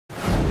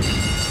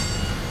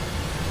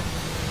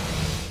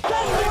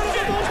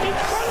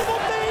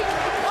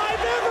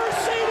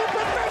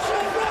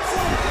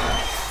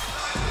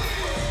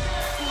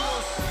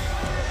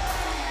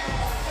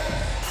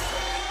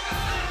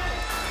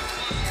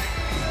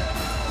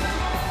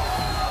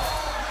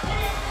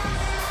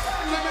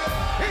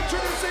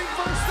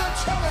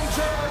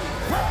challenger,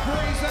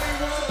 representing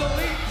World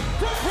Elite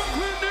from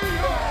Brooklyn, New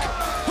York,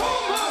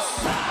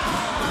 Homicide!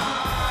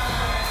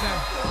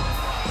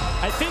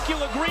 I think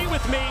you'll agree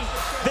with me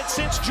that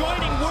since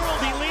joining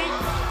World Elite,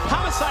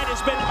 Homicide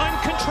has been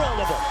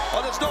uncontrollable.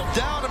 Oh, there's no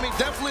doubt. I mean,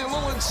 definitely a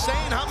little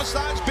insane.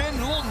 Homicide's been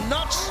a little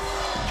nuts.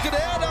 You could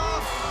add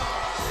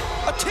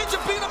a tinge of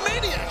being a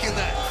maniac in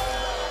that.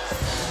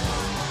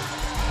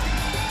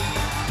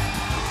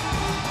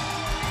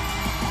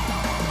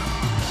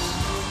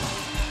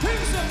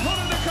 His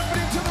opponent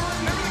accompanied to the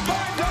ring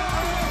by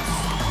Don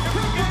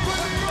from Brooklyn,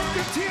 New York,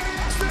 the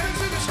TNA Turning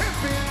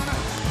Champion,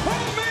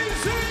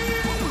 Amazing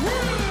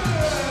Red!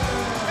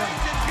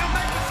 You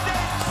make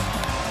mistakes.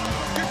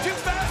 You're too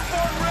fast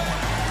for it, Red.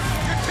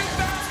 You're too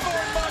fast for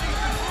it, buddy.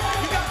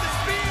 You got the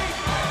speed.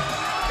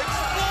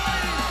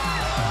 Explode.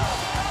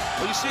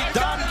 Well, you see,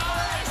 Don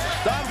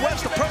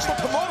West, the personal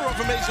promoter of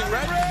Amazing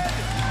Red.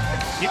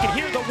 You can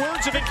hear the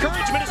words of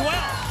encouragement as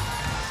well.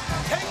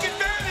 Take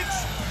advantage.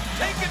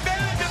 Take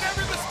advantage of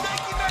every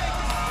mistake you make.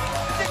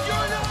 It's in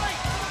your night.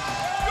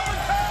 Your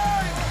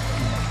time.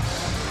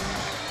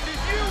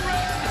 It's you,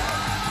 Red.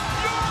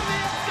 You're the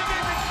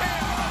X-Division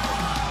champ.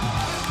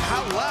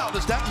 How loud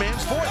is that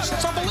man's voice?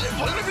 It's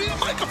unbelievable. He doesn't need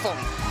a microphone.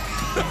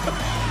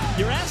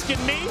 You're asking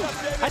me?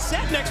 I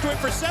sat next to him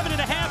for 7.5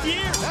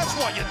 years. That's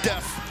why you're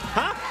deaf.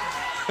 Huh?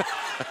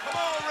 Come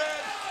on,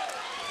 Red.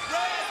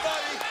 Red,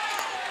 buddy.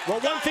 Well,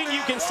 one thing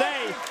you can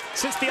say,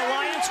 since the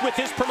alliance with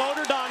his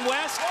promoter, Don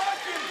West,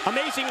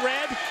 Amazing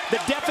Red, the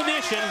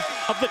definition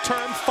of the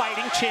term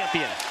fighting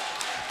champion.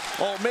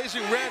 Oh,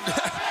 Amazing Red.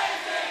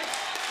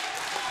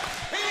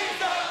 He's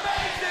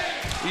amazing.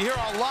 You hear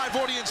our live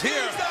audience here.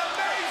 He's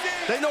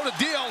amazing. They know the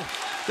deal.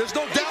 There's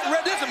no doubt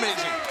Red is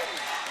amazing.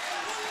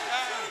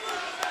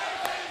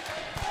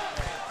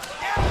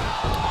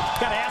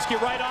 Got to ask you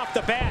right off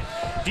the bat,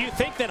 do you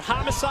think that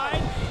Homicide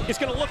is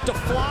going to look to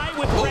fly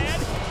with Red,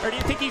 or do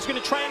you think he's going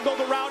to try and go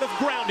the route of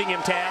grounding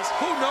him, Taz?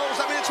 Who knows?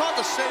 I mean, it's hard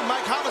to say,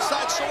 Mike.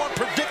 Homicide's so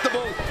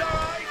unpredictable.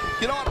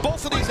 You know,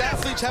 both of these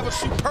athletes have a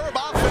superb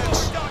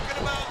offense.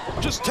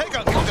 Just take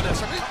a look at this.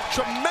 I mean,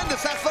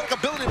 tremendous athletic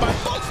ability by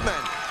both men.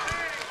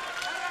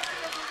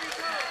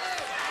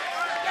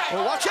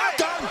 Well, watch out,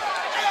 Don.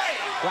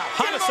 Wow,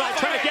 Homicide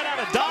trying to get out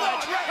of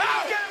dodge.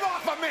 Get him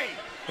off of me.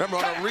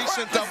 Remember, on a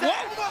recent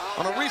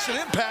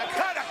impact.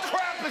 What kind of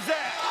crap is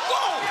that?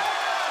 Whoa!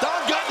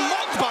 Don got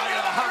mugged by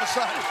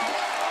Homicide.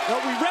 Well,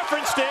 we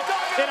referenced it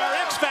in our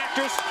X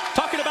Factors,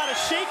 talking about a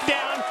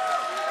shakedown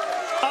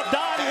of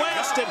Don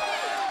West, and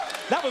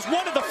that was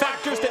one of the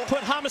factors that put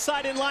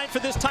Homicide in line for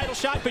this title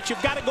shot, but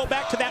you've got to go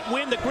back to that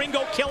win, the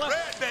Gringo Killer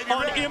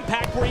on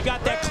Impact, where he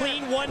got that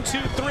clean 1,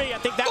 2, 3. I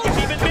think that was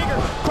even bigger.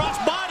 Cross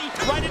body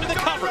right into the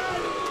cover.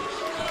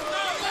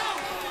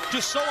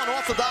 Just so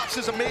unorthodox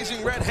is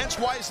Amazing Red, hence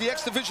why he's the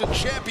X-Division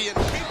champion.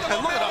 And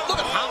look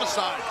at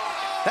Homicide.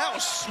 That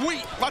was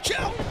sweet. Watch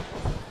out.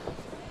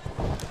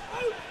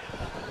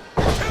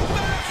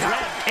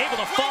 Red able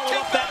to follow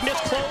up that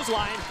missed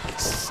clothesline,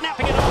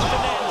 snapping it off,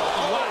 and then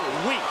wow,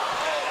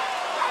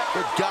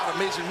 Good God,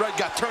 Amazing Red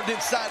got turned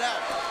inside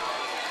out.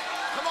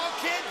 Come on,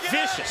 kid.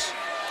 vicious,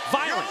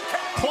 violent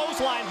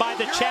clothesline by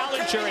the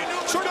challenger.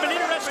 And sort of an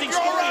interesting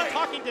story in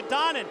talking to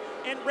Don and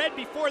Red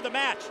before the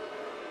match.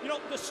 You know,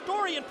 the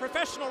story in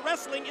professional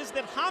wrestling is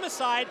that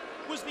Homicide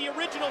was the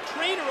original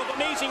trainer of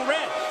Amazing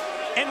Red.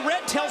 And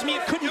Red tells me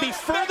it couldn't be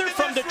further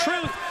from the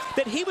truth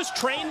that he was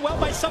trained well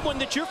by someone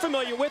that you're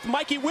familiar with,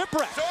 Mikey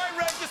Whipwreck.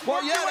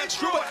 Well, yeah, that's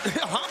true, but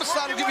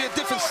Homicide will give you a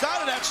different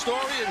side of that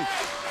story, and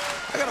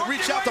I gotta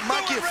reach out to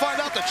Mikey and find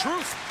out the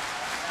truth.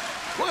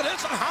 Look at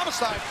this on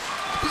Homicide.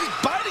 He's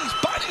biting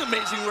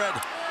Amazing Red.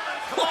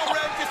 Come on,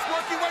 Red, just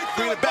work your way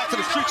through. Bringing it back to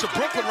the streets of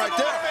Brooklyn right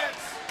there.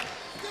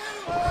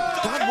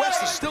 Don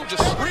West is still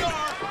just screaming.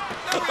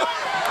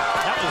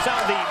 That was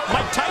out of the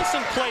Mike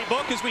Tyson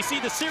playbook as we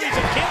see the series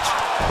of kicks.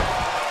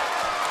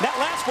 That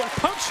last one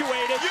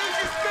punctuated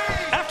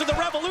after the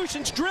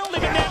Revolution's drilled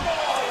him, and then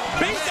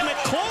basement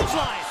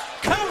clothesline,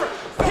 cover,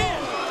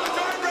 pin.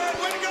 Sorry, Red,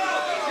 way to go.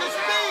 Your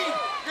speed.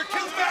 You're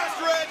too fast,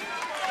 Red.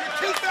 You're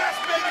too fast,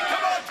 baby.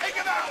 Come on, take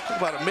him out. Talk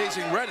about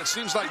Amazing Red. It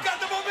seems like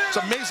got the momentum. it's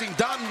amazing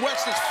Don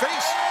West's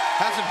face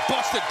hasn't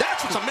busted.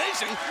 That's what's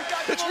amazing.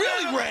 It's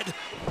really Red.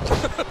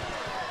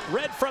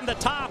 Red from the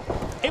top,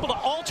 able to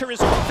alter his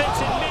offense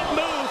in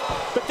mid-move,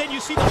 but then you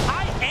see the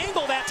high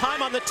angle that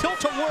time on the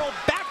tilt-a-whirl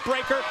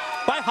backbreaker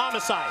by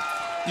Homicide.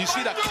 You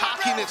see the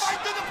cockiness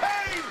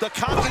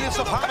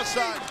of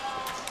Homicide.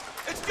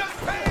 It's just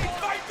pain.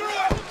 Fight through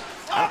it.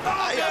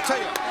 I gotta tell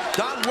you,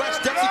 Don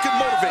West definitely can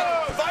motivate.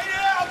 Fight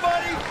it out,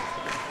 buddy.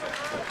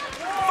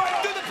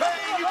 Fight through the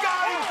pain. You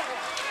got him.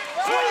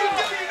 What do you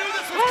do? You knew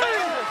this was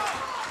coming.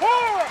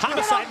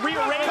 Homicide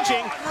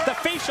rearranging the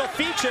facial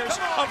features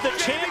of the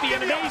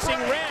champion, Amazing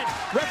Red.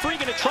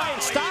 Referee going to try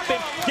and stop him,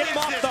 get him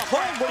off the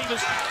hold when he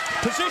was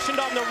positioned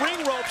on the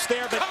ring ropes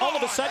there, but all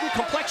of a sudden,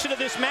 complexion of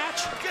this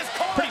match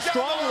pretty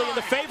strongly in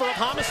the favor of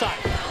Homicide.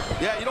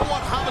 Yeah, you don't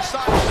want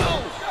Homicide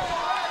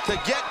to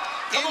get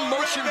in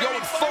motion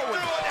going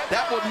forward.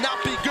 That would not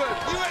be good.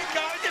 You ain't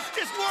got it. Just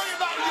just worry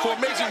about you. For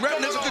Amazing Red,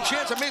 and there's a good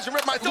chance Amazing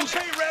Red might lose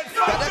Okay, Red,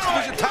 that X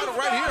Division title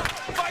right here.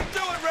 Fight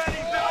through it, Red.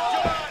 He's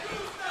not done.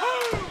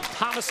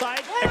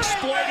 Homicide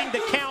exploiting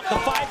the count,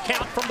 the 5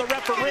 count from the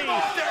referee.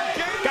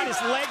 Got his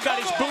leg, got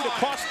his boot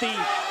across the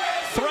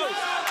throat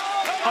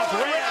of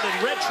Red, and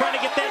Red trying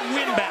to get that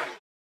win back.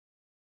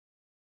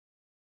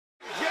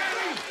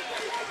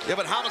 Yeah,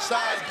 but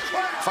Homicide,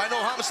 if I know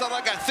Homicide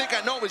like I think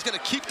I know, he's going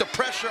to keep the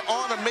pressure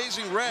on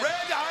Amazing Red. Red,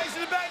 eyes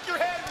in the back of your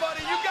head,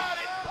 buddy. You got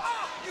it.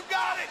 You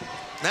got it.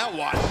 Now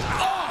what?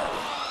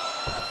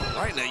 Oh!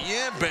 Right in the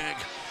yam bag.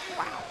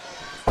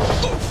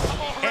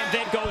 And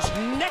then goes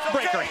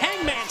neckbreaker,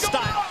 hangman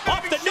style,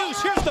 off the noose.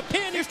 Here's the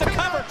pin, here's the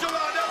cover.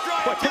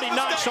 Boy, pretty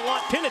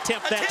nonchalant pin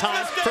attempt that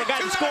time for a guy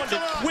who's going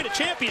to win a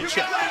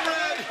championship.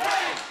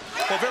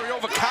 Well, very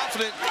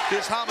overconfident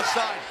is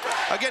Homicide.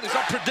 Again, he's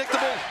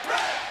unpredictable.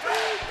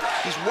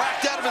 He's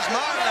whacked out of his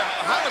mind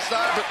now,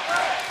 Homicide, but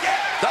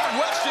Don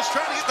West just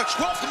trying to get the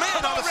 12th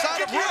man on the side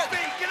of Red.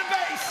 Get a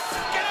base.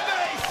 Get a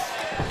base.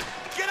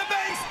 Get a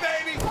base,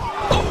 baby.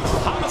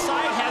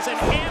 Homicide has an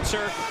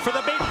answer for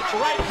the big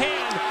right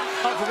hand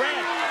of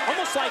Red.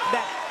 Almost like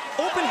that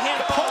open hand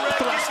palm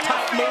thrust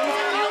type move.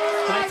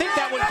 And I think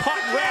that one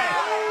caught Red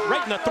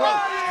right in the throat.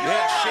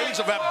 Yeah,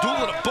 shades of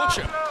Abdullah the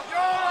Butcher.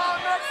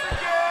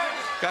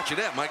 Got you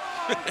there, Mike.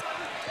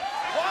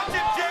 Watch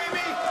it,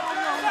 Jamie.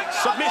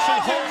 Submission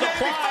hold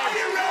applied.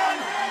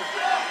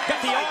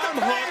 Got the arm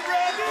hook.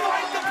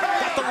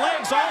 Got the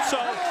legs also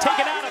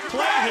taken out of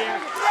play here.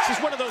 This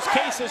is one of those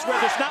cases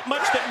where there's not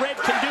much that Red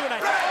can do, and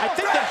I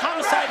think that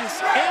Homicide is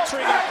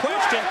answering our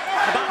question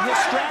about his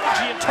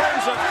strategy in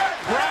terms of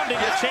grounding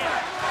the champ.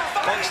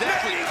 Well,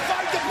 exactly.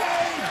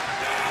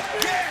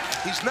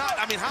 He's not,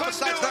 I mean,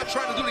 Homicide's not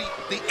trying to do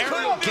the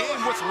aerial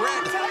game with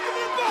Red.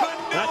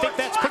 And I think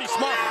that's pretty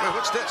smart. Wait,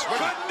 what's this? Wait,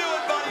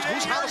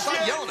 who's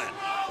Homicide yelling at?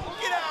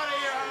 Get out of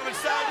here,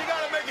 Homicide. You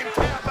got to make him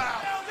tap out.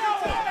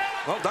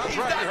 Well, Don's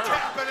right. He He's not heard.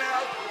 tapping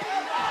out.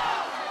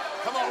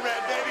 Come on,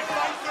 Red, baby.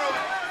 Fight through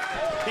it.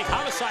 I think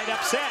Homicide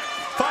upset.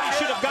 Thought he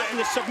should have gotten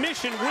the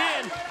submission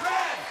win.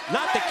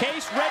 Not the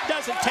case. Red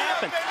doesn't tap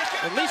him.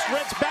 At least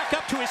Red's back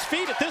up to his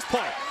feet at this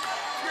point.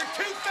 You're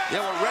too fast. Yeah,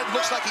 well, Red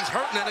looks like he's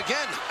hurting, and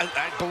again,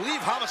 I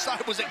believe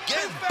Homicide was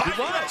again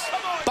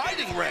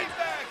biting Red.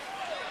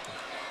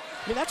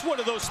 I mean, that's one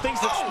of those things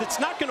that's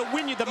not going to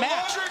win you the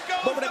match.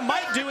 But what it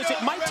might do is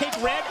it might take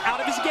Red out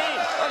of his game.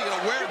 Oh, you're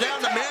going to wear down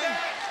the man,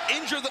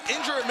 injure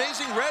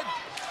Amazing Red,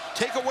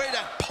 take away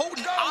that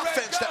potent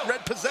offense that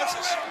Red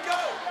possesses. Go.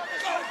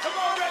 Come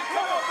on, Red.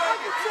 Come on,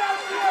 baby.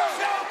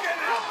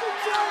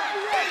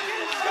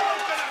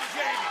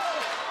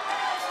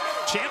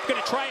 Champ going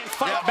to try and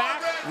fight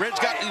back.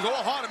 He's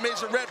all hard,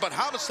 Amazing Red, but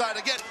Homicide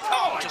again,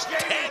 just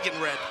tagging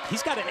Red.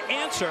 He's got an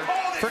answer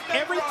for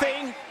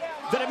everything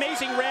that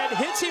Amazing Red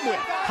hits him with.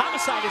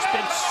 Homicide has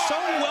been so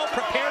well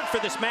prepared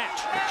for this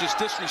match. Just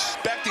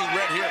disrespecting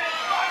Red here.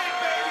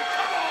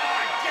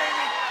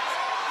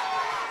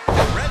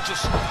 Red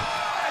just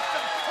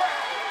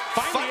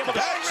finally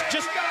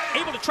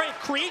able to try and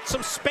create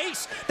some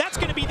space. That's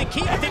going to be the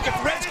key. I think if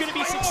Red's going to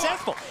be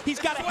successful, he's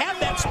got to have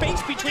that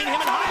space between him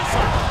and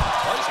Homicide.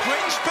 Oh, he's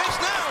creating space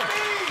now.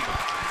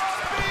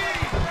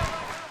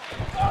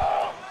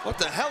 What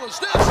the hell is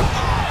this?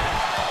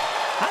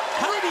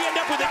 How did he end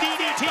up with a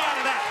DDT out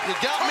of that? You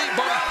got me,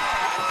 buddy.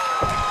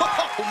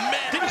 Oh,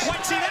 man. Didn't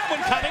quite see that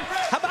one coming.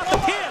 How about the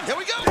pin? Here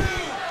we go.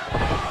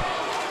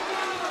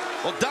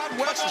 Well, Don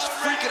West is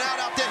freaking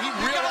out there. He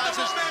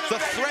realizes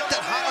the threat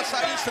that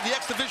Homicide is to the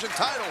X Division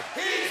title.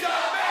 He's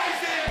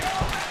amazing.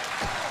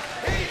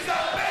 He's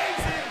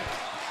amazing.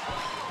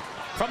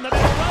 From the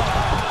middle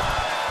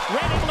row.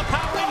 Red able to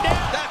power him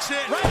down. That's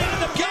it. Right into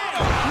the pin.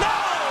 No!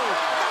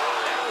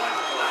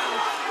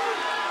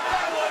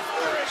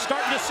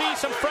 Starting to see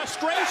some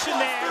frustration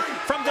there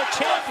from the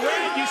champ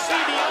Red. You see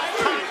the eye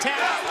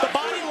contact, the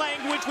body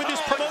language with his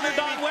promoter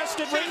Don West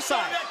at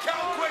ringside.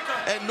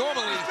 And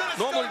normally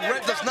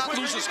Red does not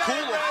lose his cool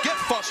or get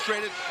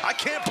frustrated. I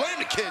can't blame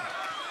the kid.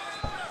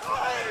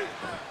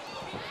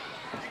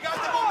 You got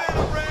the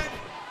momentum, Red.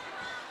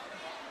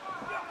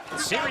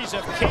 Series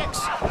of kicks.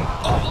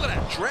 Oh, look at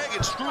that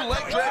dragon screw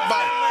leg drag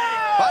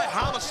by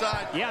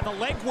Homicide. Yeah, the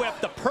leg whip,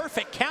 the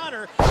perfect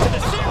counter to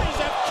the series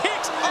of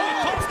kicks. Oh, he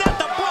calls that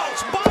the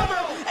Bronx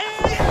Bomber,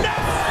 and no!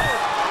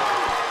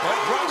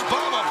 Well, Bronx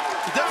Bomber,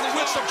 he definitely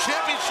wins some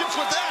championships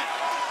with that.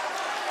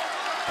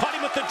 Caught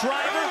him with the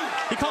driver.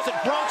 He calls it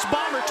Bronx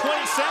Bomber 27.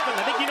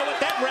 I think you know what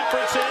that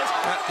reference is.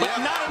 But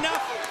yeah. not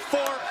enough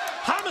for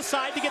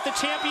Homicide to get the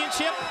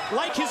championship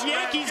like his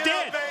Yankees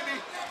did.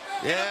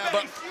 Yeah,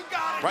 but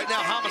right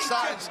now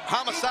Homicide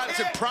is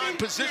in prime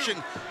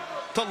position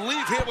to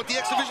leave here with the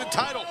X Division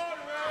title.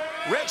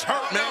 Red's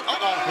hurt, man.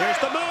 Uh-oh. Here's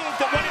the move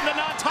that went in the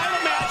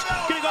non-title match.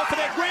 Gonna go for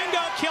the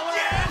Gringo Killer.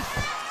 And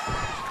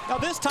now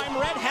this time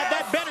Red had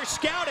that better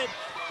scouted.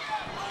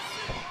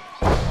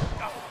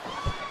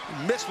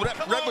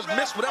 Red was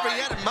missed whatever he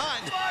had in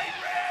mind.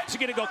 Is he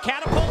gonna go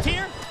catapult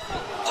here?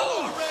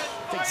 Oh,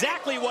 that's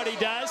exactly what he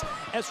does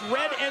as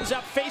Red ends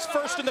up face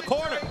first in the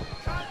corner.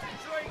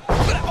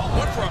 Oh,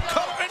 went for a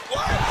cover.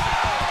 What?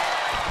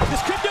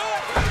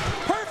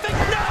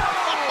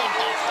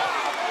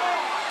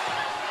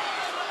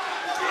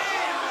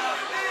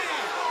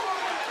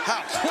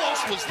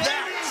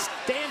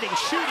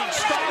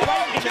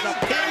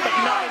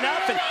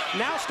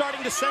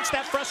 starting to sense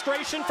that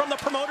frustration from the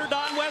promoter,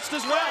 Don West,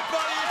 as well.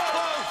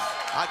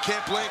 I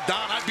can't blame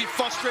Don. I'd be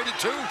frustrated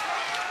too.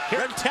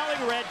 Here I'm telling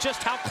Red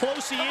just how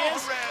close he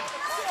is.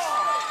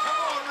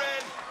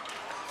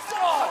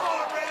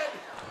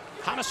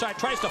 Homicide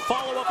tries to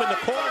follow up in the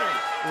corner.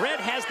 Red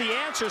has the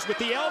answers with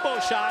the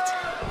elbow shots.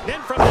 Then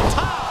from the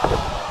top.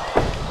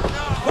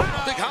 Wow.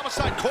 I think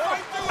Homicide caught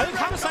him. I think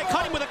Homicide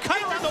caught him with a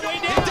cutter on the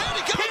way down. He did.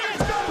 He got it.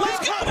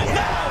 He's got it.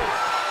 No.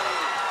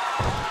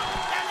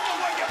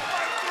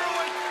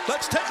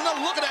 Let's take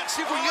another look at that and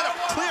see if we can get a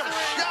clear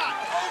shot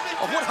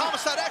of what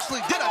Homicide actually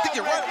did. I think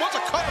you're right. It was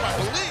a cutter, I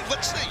believe.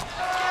 Let's see.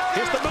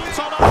 Here's the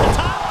moonsault off the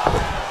top.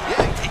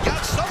 Yeah, he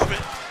got some of it.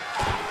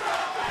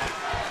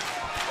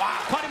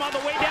 Caught him on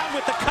the way down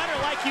with the cutter,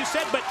 like you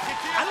said, but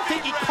I don't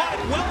think he caught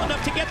it well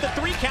enough to get the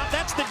 3 count.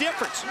 That's the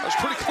difference. That was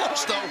pretty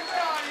close, though.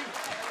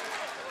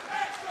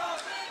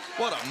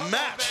 What a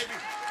match.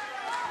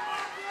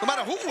 No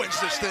matter who wins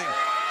this thing.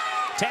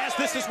 Taz,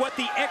 this is what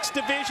the X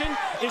division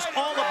is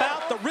all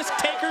about. The risk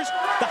takers,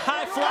 the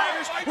high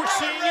flyers. We're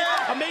seeing it.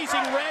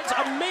 Amazing Reds,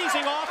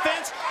 amazing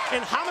offense,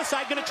 and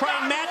Homicide going to try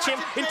and match him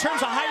in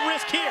terms of high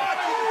risk here.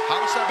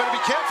 Homicide better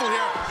be careful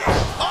here.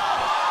 Oh!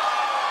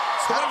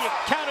 So when you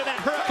counter that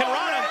Hurricane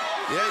Rana.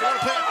 Yeah, you want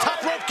to play a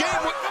top rope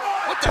game.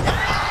 What the hell?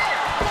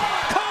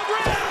 Code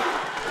Red!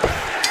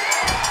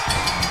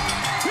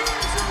 Here's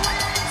the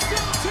reigning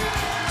still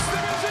TNA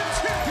Division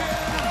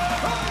champion,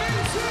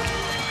 Amazing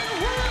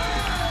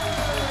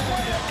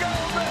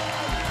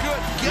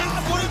Good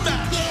God, what a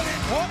match.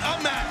 What a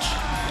match.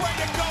 Way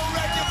to go,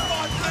 Red. You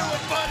fought through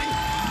it, buddy.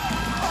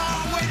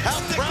 Oh, way to How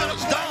stick proud to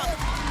is the Don?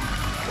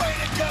 Way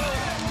to go.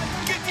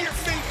 Get to your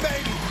feet,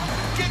 baby.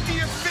 Get to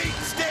your feet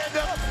and stand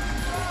up.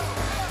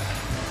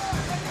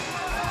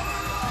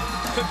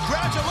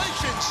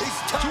 Congratulations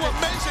to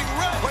Amazing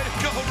Red. Way to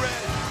go,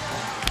 Red.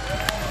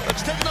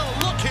 Let's take another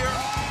look here.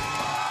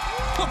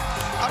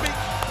 I mean,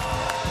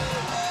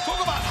 talk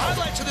about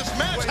highlights of this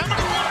match. How many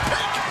do you want to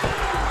pick?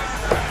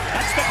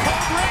 That's the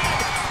Code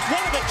Red,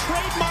 one of the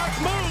trademark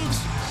moves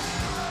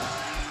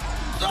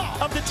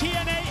of the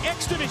TNA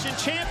X Division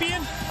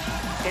champion.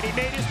 And he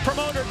made his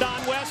promoter,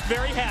 Don West,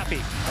 very happy.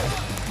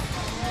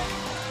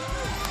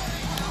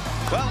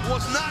 Well, it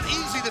was not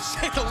easy to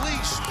say the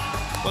least,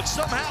 but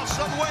somehow,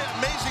 some way,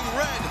 Amazing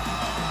Red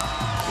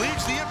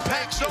leaves the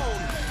Impact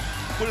Zone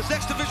with his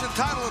X Division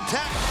title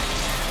intact.